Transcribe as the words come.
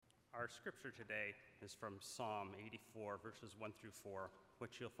Our scripture today is from Psalm 84, verses 1 through 4,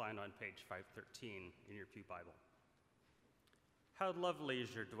 which you'll find on page 513 in your Pew Bible. How lovely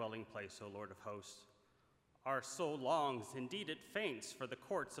is your dwelling place, O Lord of hosts! Our soul longs, indeed it faints, for the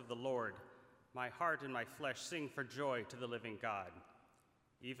courts of the Lord. My heart and my flesh sing for joy to the living God.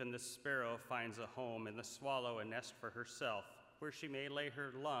 Even the sparrow finds a home, and the swallow a nest for herself, where she may lay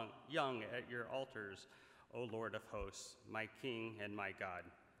her young at your altars, O Lord of hosts, my King and my God.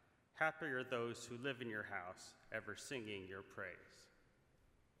 Happy are those who live in your house, ever singing your praise.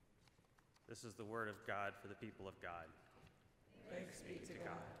 This is the word of God for the people of God. Thanks be to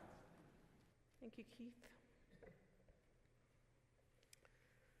God. Thank you, Keith.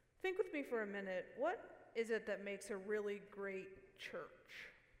 Think with me for a minute. What is it that makes a really great church?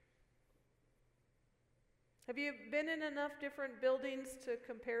 Have you been in enough different buildings to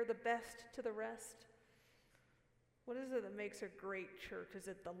compare the best to the rest? What is it that makes a great church? Is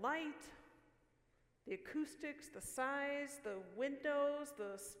it the light, the acoustics, the size, the windows,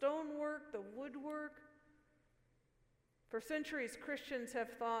 the stonework, the woodwork? For centuries, Christians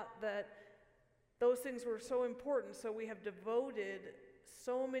have thought that those things were so important, so we have devoted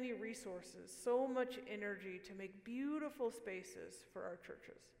so many resources, so much energy to make beautiful spaces for our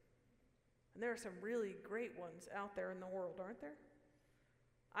churches. And there are some really great ones out there in the world, aren't there?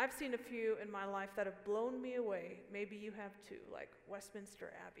 I've seen a few in my life that have blown me away. Maybe you have too, like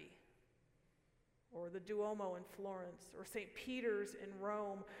Westminster Abbey, or the Duomo in Florence, or St. Peter's in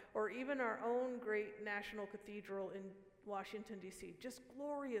Rome, or even our own great national cathedral in Washington, D.C. Just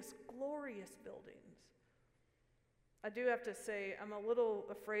glorious, glorious buildings. I do have to say, I'm a little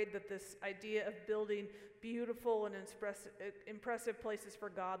afraid that this idea of building beautiful and impressive places for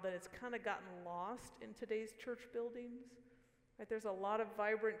God, that it's kind of gotten lost in today's church buildings. Right? There's a lot of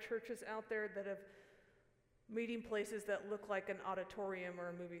vibrant churches out there that have meeting places that look like an auditorium or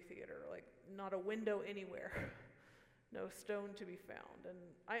a movie theater, like not a window anywhere, no stone to be found. And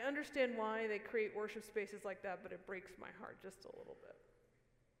I understand why they create worship spaces like that, but it breaks my heart just a little bit.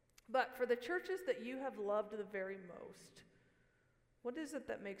 But for the churches that you have loved the very most, what is it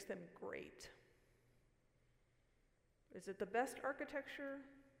that makes them great? Is it the best architecture?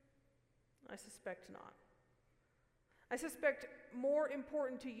 I suspect not. I suspect more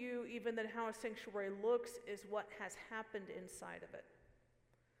important to you even than how a sanctuary looks is what has happened inside of it.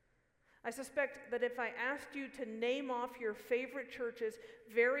 I suspect that if I asked you to name off your favorite churches,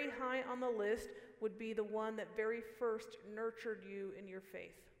 very high on the list would be the one that very first nurtured you in your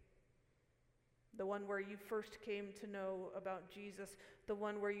faith. The one where you first came to know about Jesus, the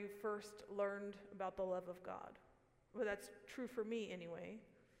one where you first learned about the love of God. Well, that's true for me anyway.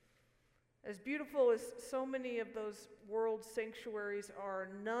 As beautiful as so many of those world sanctuaries are,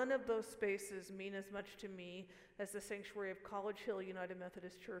 none of those spaces mean as much to me as the sanctuary of College Hill United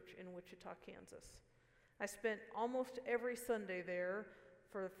Methodist Church in Wichita, Kansas. I spent almost every Sunday there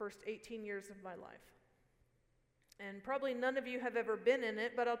for the first 18 years of my life. And probably none of you have ever been in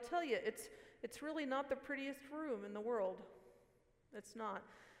it, but I'll tell you, it's really not the prettiest room in the world. It's not.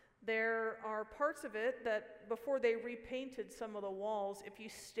 There are parts of it that before they repainted some of the walls, if you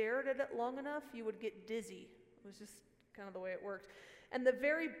stared at it long enough, you would get dizzy. It was just kind of the way it worked. And the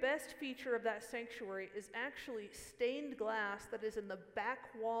very best feature of that sanctuary is actually stained glass that is in the back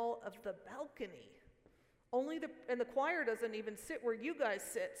wall of the balcony. And the choir doesn't even sit where you guys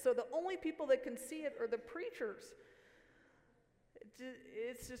sit, so the only people that can see it are the preachers.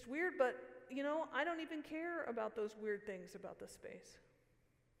 It's just weird, but I don't even care about those weird things about the space.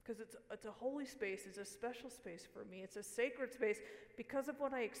 Because it's a holy space, it's a special space for me, it's a sacred space because of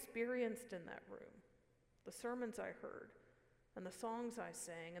what I experienced in that room. The sermons I heard, and the songs I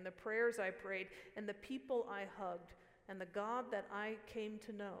sang, and the prayers I prayed, and the people I hugged, and the God that I came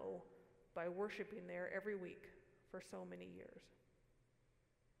to know by worshiping there every week for so many years.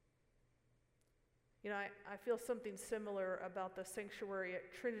 I feel something similar about the sanctuary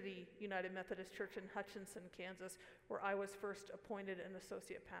at Trinity United Methodist Church in Hutchinson, Kansas, where I was first appointed an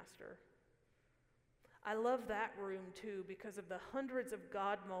associate pastor. I love that room too because of the hundreds of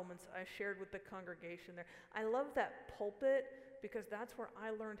God moments I shared with the congregation there. I love that pulpit because that's where I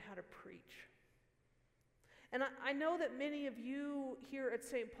learned how to preach. And I know that many of you here at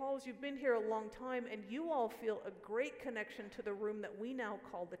St. Paul's, you've been here a long time, and you all feel a great connection to the room that we now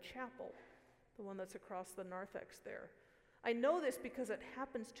call the chapel. The one that's across the narthex there. I know this because it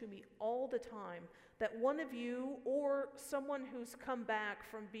happens to me all the time, that one of you or someone who's come back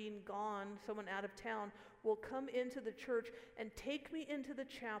from being gone, someone out of town, will come into the church and take me into the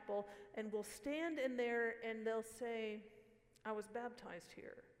chapel, and we'll stand in there and they'll say, I was baptized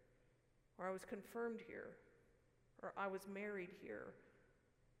here, or I was confirmed here, or I was married here,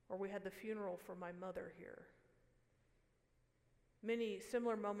 or we had the funeral for my mother here. Many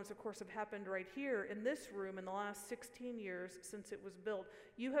similar moments, of course, have happened right here in this room in the last 16 years since it was built.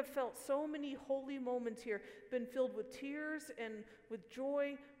 You have felt so many holy moments here, been filled with tears and with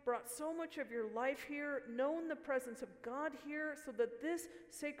joy, brought so much of your life here, known the presence of God here, so that this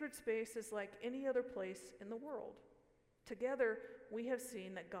sacred space is like any other place in the world. Together, we have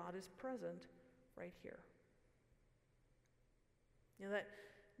seen that God is present right here. You know, that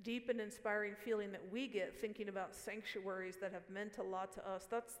deep and inspiring feeling that we get thinking about sanctuaries that have meant a lot to us,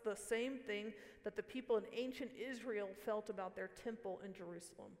 that's the same thing that the people in ancient Israel felt about their temple in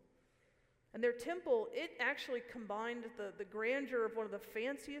Jerusalem. And their temple, it actually combined the grandeur of one of the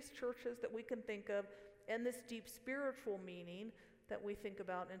fanciest churches that we can think of and this deep spiritual meaning that we think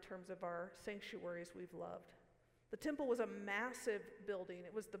about in terms of our sanctuaries we've loved. The temple was a massive building.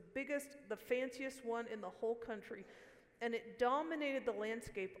 It was the biggest, the fanciest one in the whole country. And it dominated the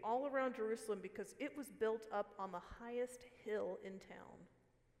landscape all around Jerusalem because it was built up on the highest hill in town.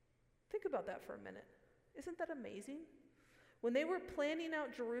 Think about that for a minute. Isn't that amazing? When they were planning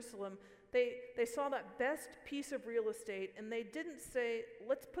out Jerusalem, they saw that best piece of real estate, and they didn't say,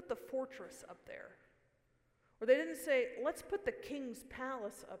 let's put the fortress up there. Or they didn't say, let's put the king's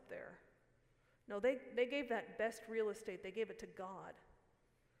palace up there. No, they gave that best real estate, they gave it to God.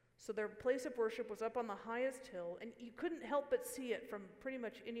 So their place of worship was up on the highest hill, and you couldn't help but see it from pretty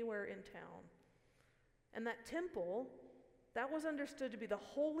much anywhere in town. And that temple, that was understood to be the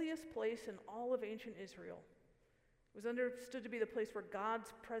holiest place in all of ancient Israel. It was understood to be the place where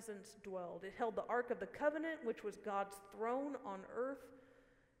God's presence dwelled. It held the Ark of the Covenant, which was God's throne on earth.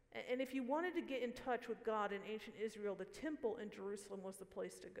 And if you wanted to get in touch with God in ancient Israel, the temple in Jerusalem was the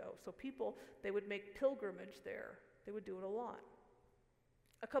place to go. So people, they would make pilgrimage there. They would do it a lot.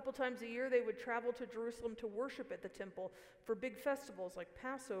 A couple times a year, they would travel to Jerusalem to worship at the temple for big festivals like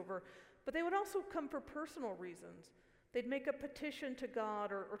Passover, but they would also come for personal reasons. They'd make a petition to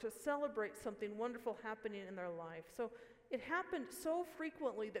God or to celebrate something wonderful happening in their life. So it happened so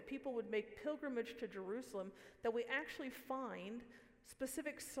frequently that people would make pilgrimage to Jerusalem that we actually find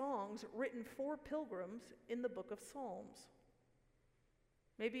specific songs written for pilgrims in the book of Psalms.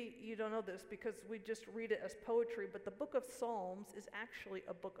 Maybe you don't know this because we just read it as poetry, but the book of Psalms is actually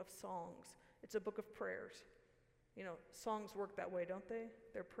a book of songs. It's a book of prayers. You know, songs work that way, don't they?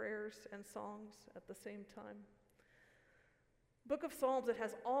 They're prayers and songs at the same time. Book of Psalms, it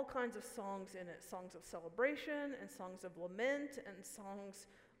has all kinds of songs in it. Songs of celebration and songs of lament and songs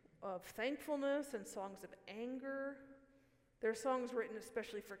of thankfulness and songs of anger. There are songs written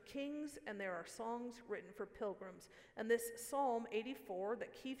especially for kings, and there are songs written for pilgrims. And this Psalm 84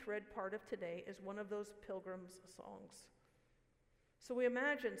 that Keith read part of today is one of those pilgrims' songs. So we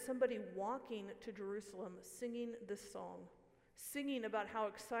imagine somebody walking to Jerusalem singing this song, singing about how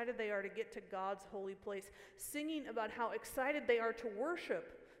excited they are to get to God's holy place, singing about how excited they are to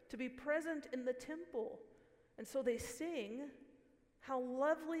worship, to be present in the temple. And so they sing, "How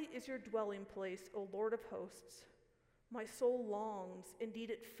lovely is your dwelling place, O Lord of hosts. My soul longs, indeed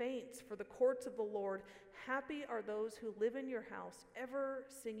it faints, for the courts of the Lord. Happy are those who live in your house, ever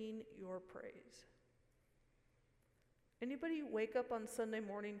singing your praise." Anybody wake up on Sunday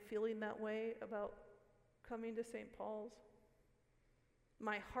morning feeling that way about coming to St. Paul's?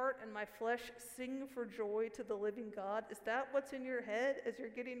 My heart and my flesh sing for joy to the living God. Is that what's in your head as you're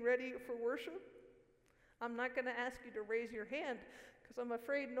getting ready for worship? I'm not going to ask you to raise your hand because I'm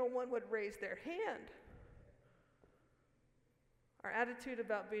afraid no one would raise their hand. Our attitude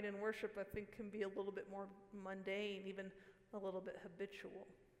about being in worship, I think, can be a little bit more mundane, even a little bit habitual.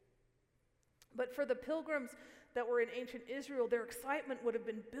 But for the pilgrims that were in ancient Israel, their excitement would have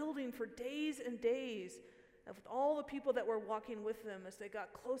been building for days and days, and with all the people that were walking with them as they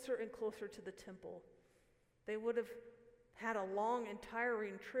got closer and closer to the temple. They would have had a long and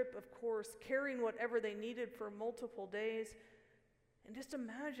tiring trip, of course, carrying whatever they needed for multiple days. And just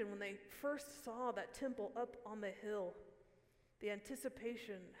imagine when they first saw that temple up on the hill. The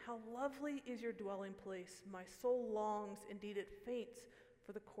anticipation, how lovely is your dwelling place. My soul longs, indeed it faints,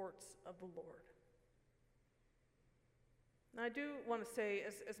 for the courts of the Lord. Now I do want to say,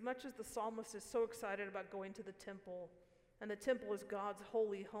 as much as the psalmist is so excited about going to the temple, and the temple is God's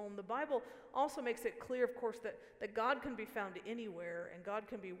holy home, the Bible also makes it clear, of course, that God can be found anywhere, and God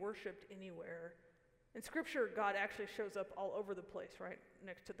can be worshipped anywhere. In Scripture, God actually shows up all over the place, right?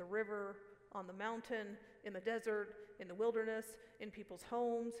 Next to the river, on the mountain, in the desert, in the wilderness, in people's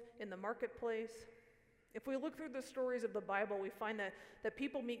homes, in the marketplace. If we look through the stories of the Bible, we find that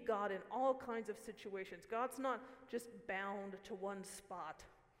people meet God in all kinds of situations. God's not just bound to one spot.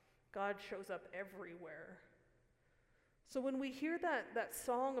 God shows up everywhere. So when we hear that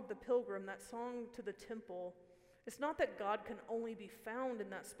song of the pilgrim, that song to the temple, it's not that God can only be found in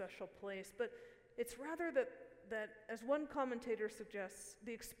that special place, but it's rather that, as one commentator suggests,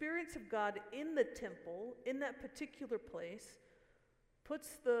 the experience of God in the temple, in that particular place,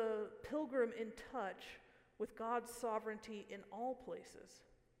 puts the pilgrim in touch with God's sovereignty in all places.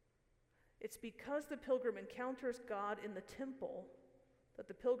 It's because the pilgrim encounters God in the temple that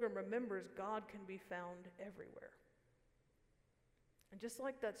the pilgrim remembers God can be found everywhere. And just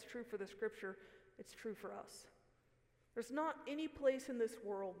like that's true for the scripture, it's true for us. There's not any place in this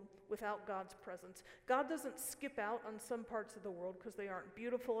world without God's presence. God doesn't skip out on some parts of the world because they aren't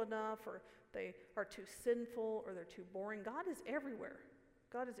beautiful enough, or they are too sinful, or they're too boring. God is everywhere.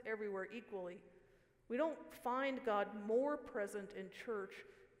 God is everywhere equally. We don't find God more present in church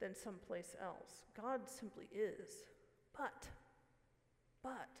than someplace else. God simply is. But,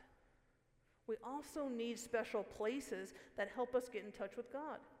 we also need special places that help us get in touch with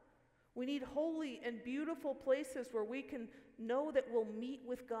God. We need holy and beautiful places where we can know that we'll meet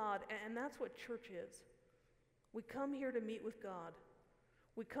with God, and that's what church is. We come here to meet with God.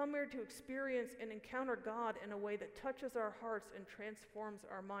 We come here to experience and encounter God in a way that touches our hearts and transforms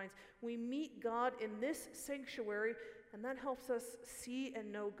our minds. We meet God in this sanctuary, and that helps us see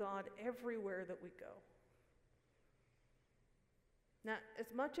and know God everywhere that we go. Now, as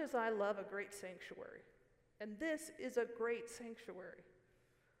much as I love a great sanctuary, and this is a great sanctuary,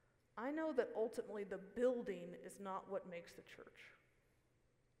 I know that ultimately the building is not what makes the church.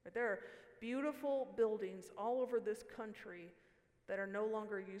 There are beautiful buildings all over this country that are no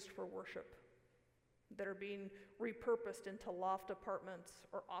longer used for worship, that are being repurposed into loft apartments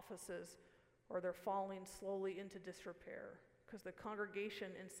or offices, or they're falling slowly into disrepair because the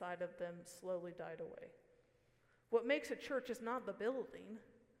congregation inside of them slowly died away. What makes a church is not the building.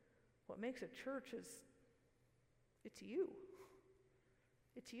 What makes a church is, it's you.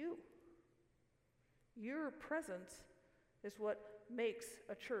 It's you. Your presence is what makes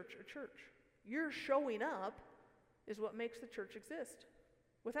a church a church. Your showing up is what makes the church exist.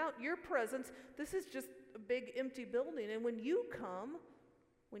 Without your presence, this is just a big empty building. And when you come,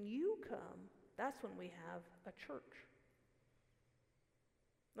 that's when we have a church.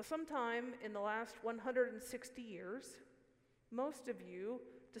 Now, sometime in the last 160 years, most of you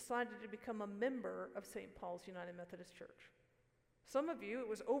decided to become a member of St. Paul's United Methodist Church. Some of you, it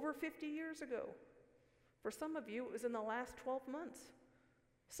was over 50 years ago. For some of you, it was in the last 12 months.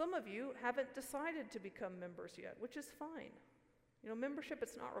 Some of you haven't decided to become members yet, which is fine. Membership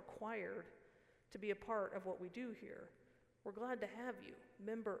is not required to be a part of what we do here. We're glad to have you,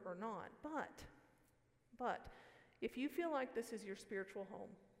 member or not. But if you feel like this is your spiritual home,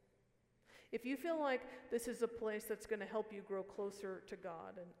 if you feel like this is a place that's going to help you grow closer to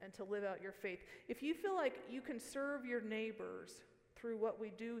God and to live out your faith, if you feel like you can serve your neighbors through what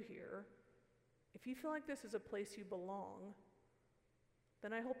we do here, if you feel like this is a place you belong,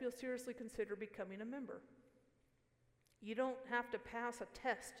 then I hope you'll seriously consider becoming a member. You don't have to pass a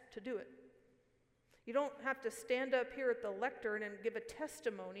test to do it. You don't have to stand up here at the lectern and give a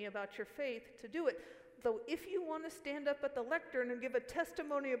testimony about your faith to do it. Though if you want to stand up at the lectern and give a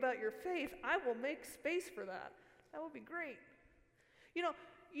testimony about your faith, I will make space for that. That would be great. You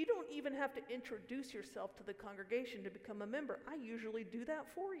don't even have to introduce yourself to the congregation to become a member. I usually do that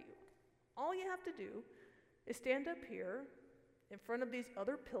for you. All you have to do is stand up here in front of these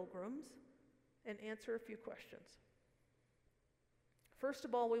other pilgrims and answer a few questions. First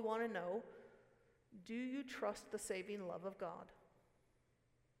of all, we want to know, do you trust the saving love of God?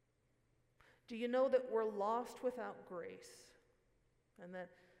 Do you know that we're lost without grace and that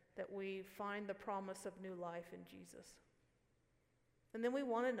we find the promise of new life in Jesus? And then we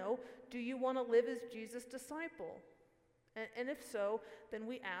want to know, do you want to live as Jesus' disciple? And if so, then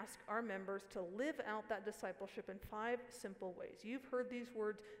we ask our members to live out that discipleship in 5 simple ways. You've heard these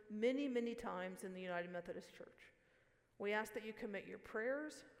words many, many times in the United Methodist Church. We ask that you commit your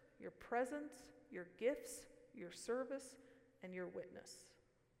prayers, your presence, your gifts, your service, and your witness.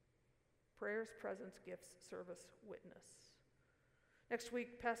 Prayers, presence, gifts, service, witness. Next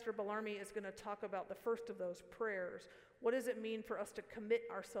week, Pastor Bellarmine is going to talk about the first of those, prayers. What does it mean for us to commit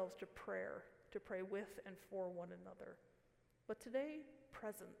ourselves to prayer, to pray with and for one another? But today,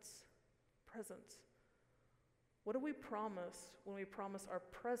 presence. Presence. What do we promise when we promise our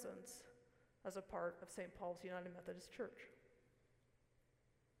presence as a part of St. Paul's United Methodist Church?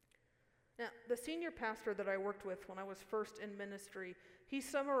 Now, the senior pastor that I worked with when I was first in ministry, he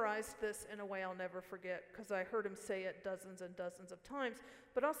summarized this in a way I'll never forget, because I heard him say it dozens and dozens of times,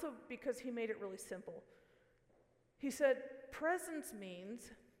 but also because he made it really simple. He said, presence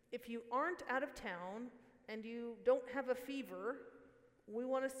means if you aren't out of town and you don't have a fever, we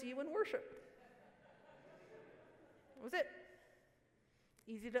want to see you in worship. That was it.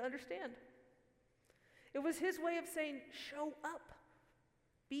 Easy to understand. It was his way of saying, show up.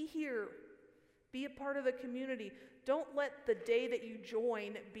 Be here. Be a part of the community. Don't let the day that you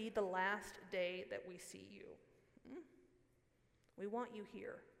join be the last day that we see you. We want you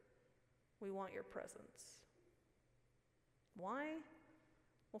here. We want your presence. Why?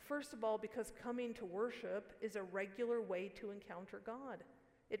 Well, first of all, because coming to worship is a regular way to encounter God.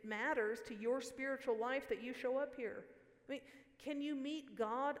 It matters to your spiritual life that you show up here. I mean, can you meet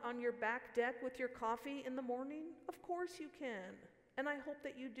God on your back deck with your coffee in the morning? Of course you can. And I hope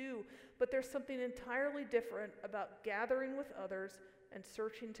that you do. But there's something entirely different about gathering with others and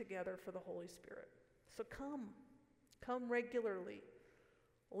searching together for the Holy Spirit. So come. Come regularly.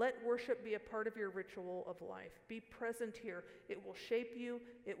 Let worship be a part of your ritual of life. Be present here. It will shape you.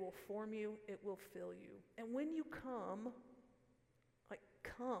 It will form you. It will fill you. And when you come,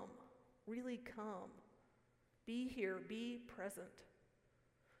 come. Really come. Be here. Be present.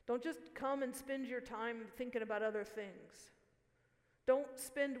 Don't just come and spend your time thinking about other things. Don't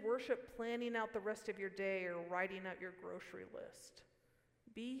spend worship planning out the rest of your day or writing out your grocery list.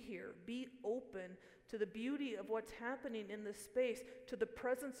 Be here. Be open to the beauty of what's happening in this space, to the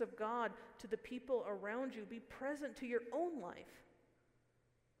presence of God, to the people around you. Be present to your own life.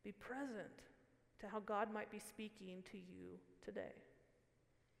 Be present to how God might be speaking to you today.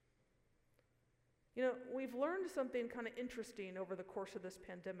 You know, we've learned something kind of interesting over the course of this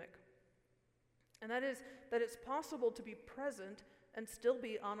pandemic. And that is that it's possible to be present and still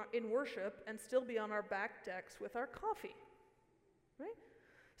be in worship and still be on our back decks with our coffee, right?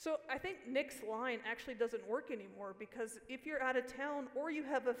 So I think Nick's line actually doesn't work anymore, because if you're out of town or you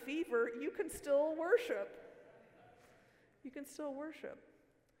have a fever, you can still worship. You can still worship.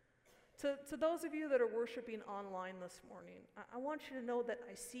 To those of you that are worshiping online this morning, I want you to know that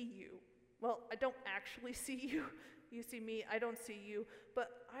I see you. Well, I don't actually see you. You see me, I don't see you. But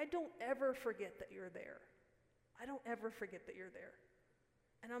I don't ever forget that you're there. I don't ever forget that you're there.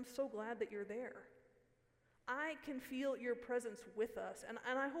 And I'm so glad that you're there. I can feel your presence with us, and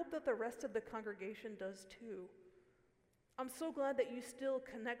I hope that the rest of the congregation does too. I'm so glad that you still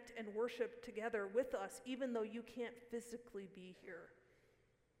connect and worship together with us, even though you can't physically be here.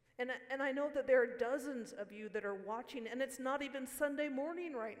 And I know that there are dozens of you that are watching, and it's not even Sunday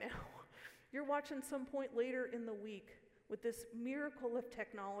morning right now. You're watching some point later in the week. With this miracle of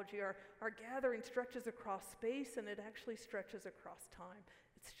technology, our gathering stretches across space, and it actually stretches across time.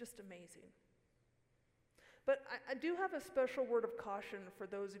 It's just amazing. But I do have a special word of caution for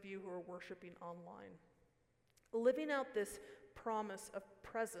those of you who are worshiping online. Living out this promise of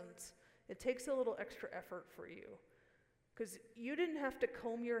presence, it takes a little extra effort for you. Because you didn't have to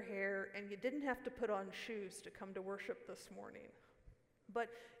comb your hair and you didn't have to put on shoes to come to worship this morning. But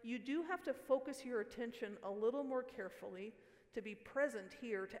you do have to focus your attention a little more carefully to be present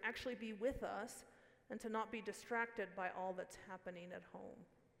here, to actually be with us, and to not be distracted by all that's happening at home.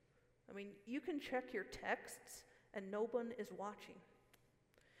 I mean, you can check your texts and no one is watching.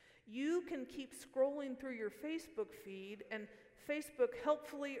 You can keep scrolling through your Facebook feed, and Facebook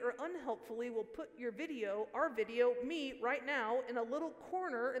helpfully or unhelpfully will put your video, our video, me right now, in a little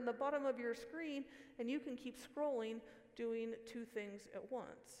corner in the bottom of your screen, and you can keep scrolling, doing two things at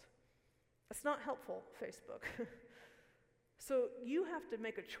once. It's not helpful, Facebook. So you have to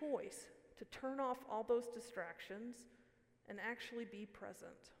make a choice to turn off all those distractions and actually be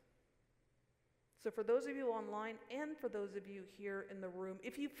present. So for those of you online and for those of you here in the room,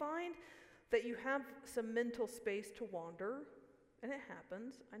 if you find that you have some mental space to wander, and it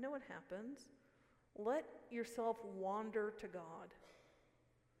happens, I know it happens, let yourself wander to God.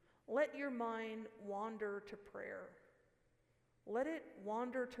 Let your mind wander to prayer. Let it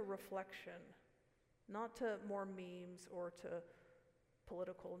wander to reflection, not to more memes or to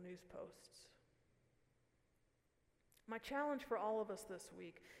political news posts. My challenge for all of us this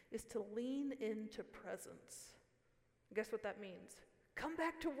week is to lean into presence. Guess what that means? Come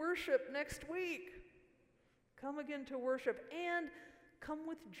back to worship next week. Come again to worship, and come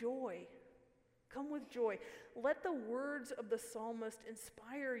with joy. Come with joy. Let the words of the psalmist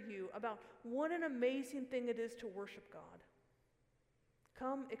inspire you about what an amazing thing it is to worship God.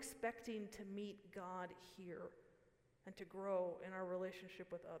 Come expecting to meet God here and to grow in our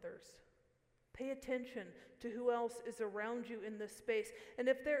relationship with others. Pay attention to who else is around you in this space. And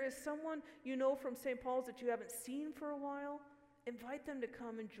if there is someone you know from St. Paul's that you haven't seen for a while, invite them to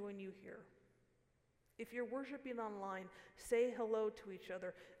come and join you here. If you're worshiping online, say hello to each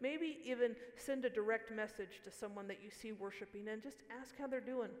other. Maybe even send a direct message to someone that you see worshiping and just ask how they're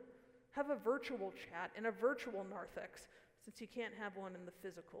doing. Have a virtual chat and a virtual narthex, since you can't have one in the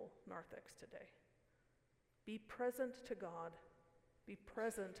physical narthex today. Be present to God. Be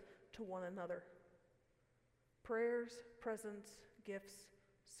present to one another. Prayers, presence, gifts,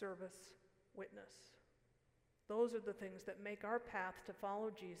 service, witness. Those are the things that make our path to follow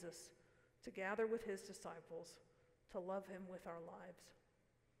Jesus, to gather with his disciples, to love him with our lives.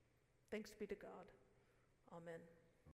 Thanks be to God. Amen.